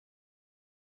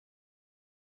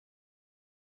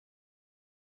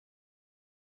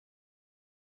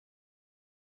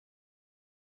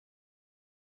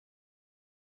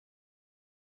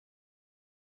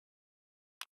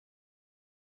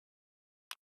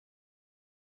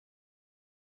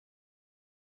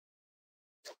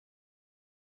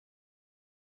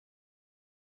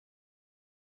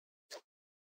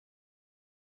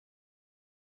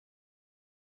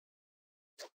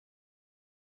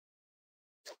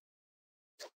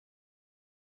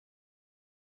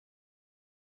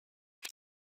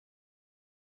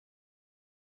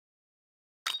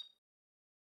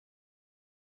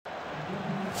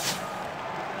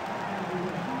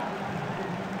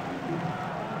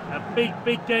A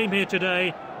big game here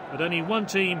today, but only one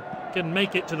team can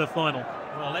make it to the final.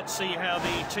 Well, let's see how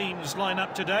the teams line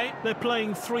up today. They're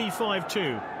playing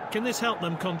 3-5-2. Can this help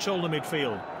them control the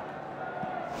midfield?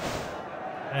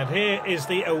 And here is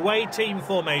the away team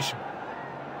formation.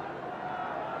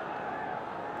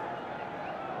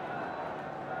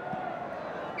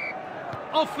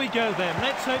 Off we go then.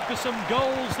 Let's hope for some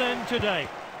goals then today.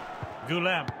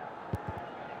 Gulam.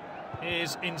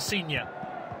 Here's Insigne.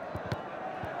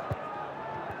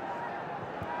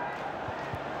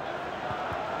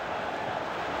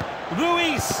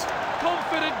 Ruiz.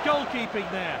 Confident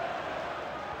goalkeeping there.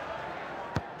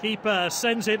 Keeper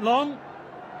sends it long.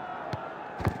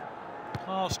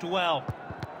 Passed well.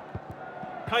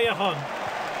 Callejon.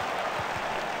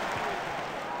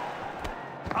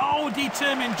 Oh,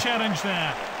 determined challenge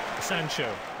there.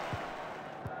 Sancho.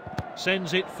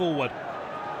 Sends it forward.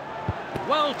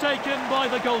 Well taken by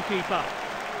the goalkeeper.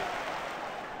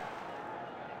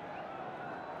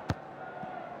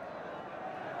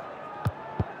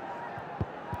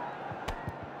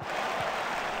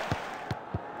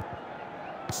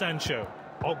 Sancho.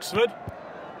 Oxford.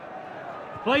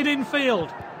 Played in field.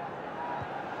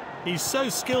 He's so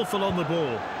skillful on the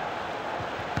ball.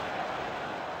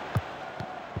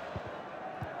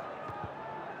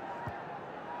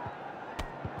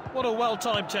 What a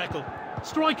well-timed tackle.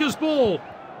 Striker's ball.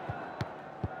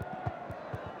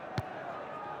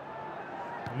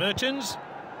 Mertens.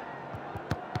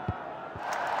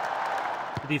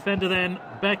 The defender then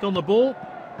back on the ball.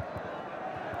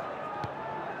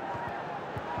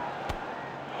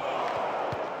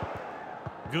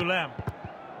 Gulam.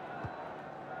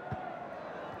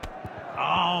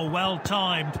 Oh,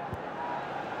 well-timed.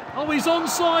 Oh, he's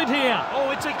onside here. Oh,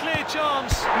 it's a clear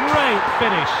chance. Great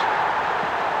finish.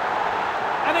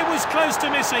 And it was close to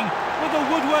missing, but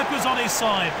the woodwork was on his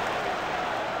side.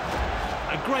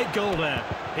 A great goal there.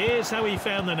 Here's how he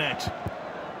found the net.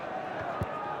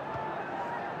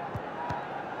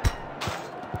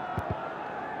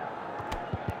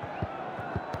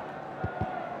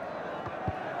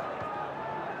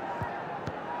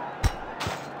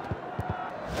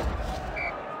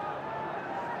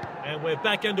 And we're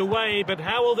back underway, but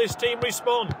how will this team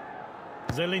respond?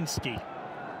 Zielinski.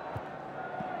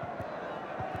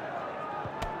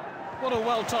 What a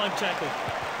well-timed tackle.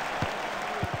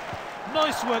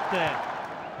 Nice work there.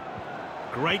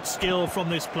 Great skill from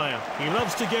this player. He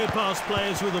loves to go past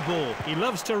players with the ball. He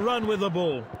loves to run with the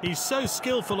ball. He's so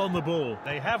skillful on the ball.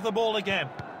 They have the ball again.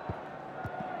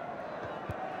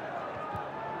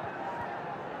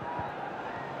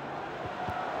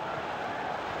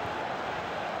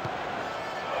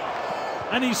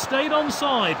 And he stayed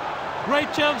onside.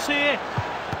 Great chance here.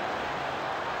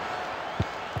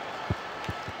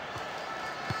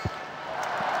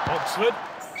 Oxford.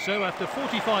 So after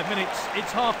 45 minutes,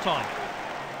 it's half-time.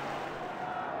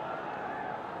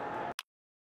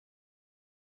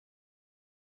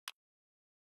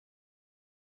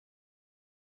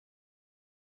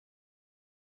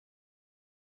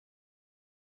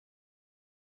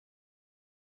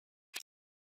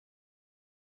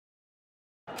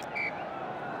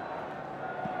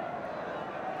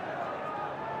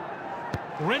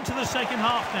 We're into the second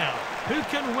half now. Who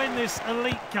can win this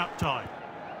Elite Cup tie?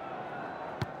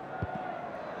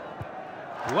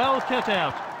 Well cut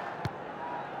out.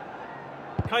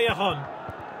 Callejon.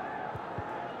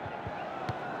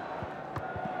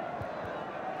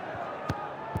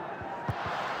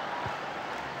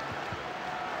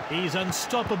 He's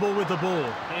unstoppable with the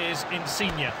ball. Here's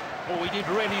Insigne. Oh, he did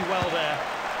really well there.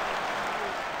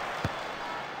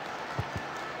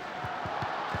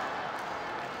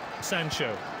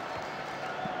 Sancho.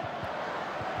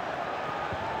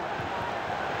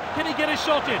 Can he get a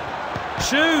shot in?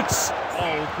 Shoots!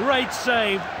 Oh, great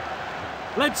save.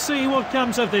 Let's see what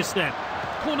comes of this then.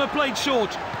 Corner played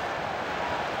short.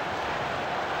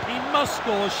 He must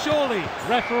score, surely.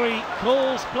 Referee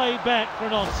calls play back for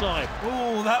an onside.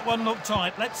 Oh, that one looked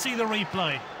tight. Let's see the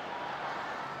replay.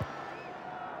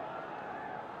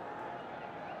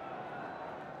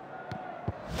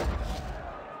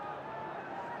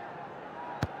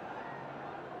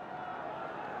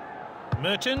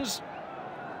 Mertens.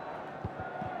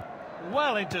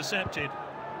 Well intercepted.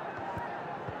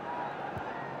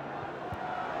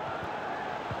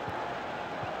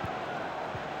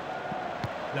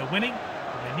 They're winning.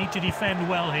 They need to defend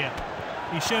well here.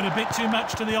 He showed a bit too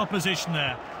much to the opposition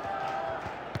there.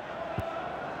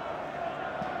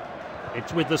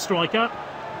 It's with the striker.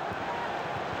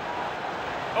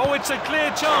 Oh, it's a clear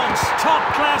chance.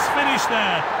 Top-class finish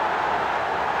there.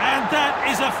 And that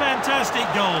is a fantastic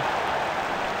goal.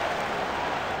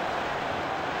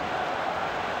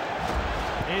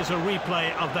 Here's a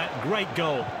replay of that great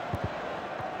goal.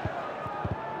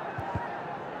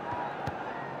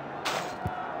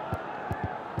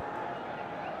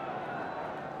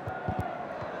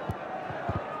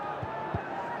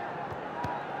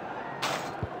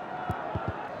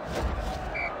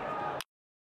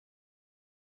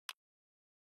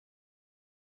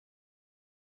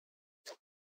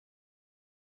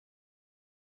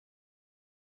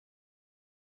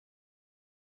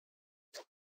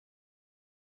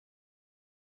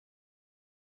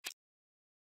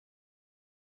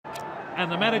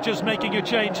 And the manager's making a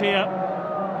change here.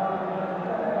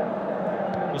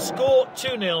 The score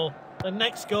 2-0. The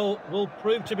next goal will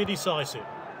prove to be decisive.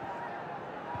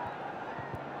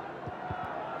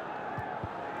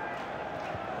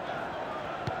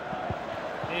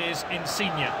 Here's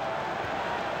Insigne.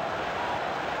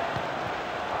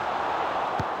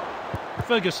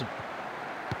 Ferguson.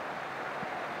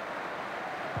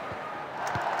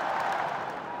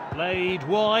 Laid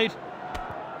wide.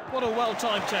 What a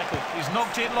well-timed tackle. He's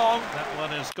knocked it long. That one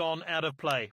has gone out of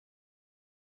play.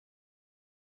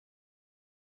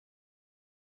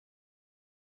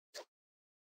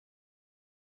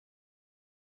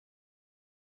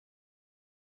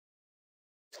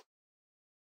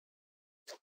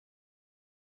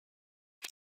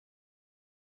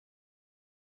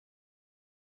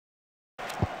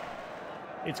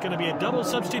 It's going to be a double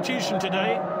substitution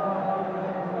today.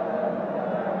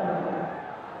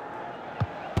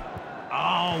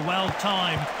 Oh, well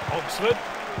timed. Oxford.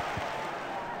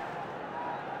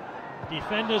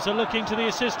 Defenders are looking to the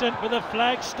assistant, but the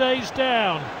flag stays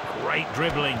down. Great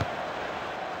dribbling.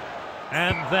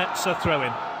 And that's a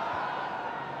throw-in.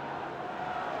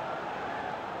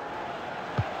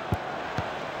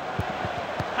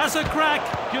 Has a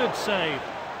crack. Good save.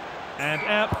 And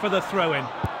out for the throw-in.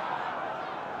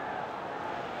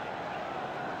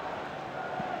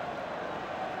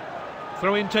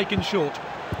 Throw-in taken short.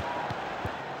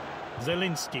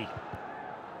 Zielinski.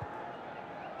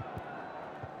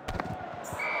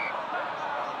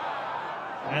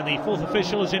 And the fourth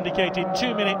official has indicated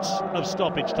 2 minutes of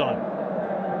stoppage time.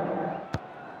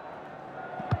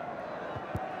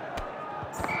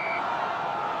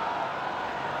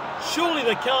 Surely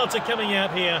the cards are coming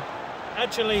out here.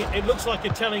 Actually, it looks like a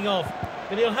telling off,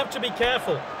 but he'll have to be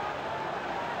careful.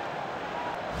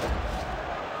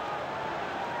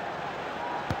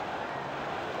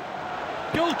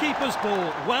 Goalkeeper's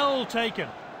ball, well taken.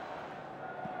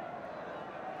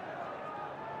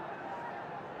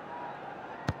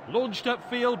 Launched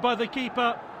upfield by the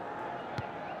keeper.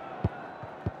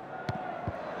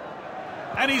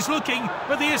 And he's looking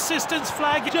for the assistant's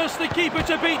flag. Just the keeper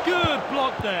to beat. Good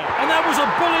block there. And that was a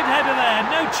bullet header there.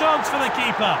 No chance for the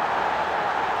keeper.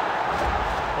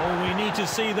 Oh, we need to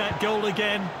see that goal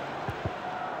again.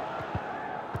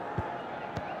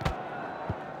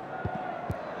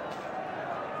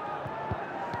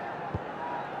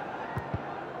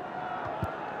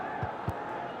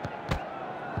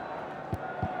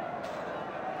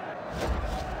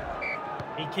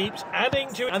 He keeps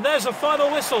adding to it. And there's a final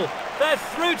whistle. They're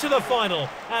through to the final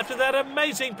after that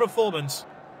amazing performance.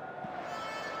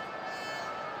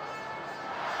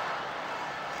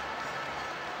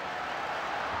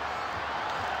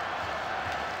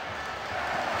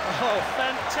 Oh,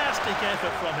 fantastic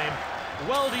effort from him.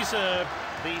 Well deserved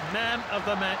the Man of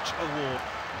the Match award.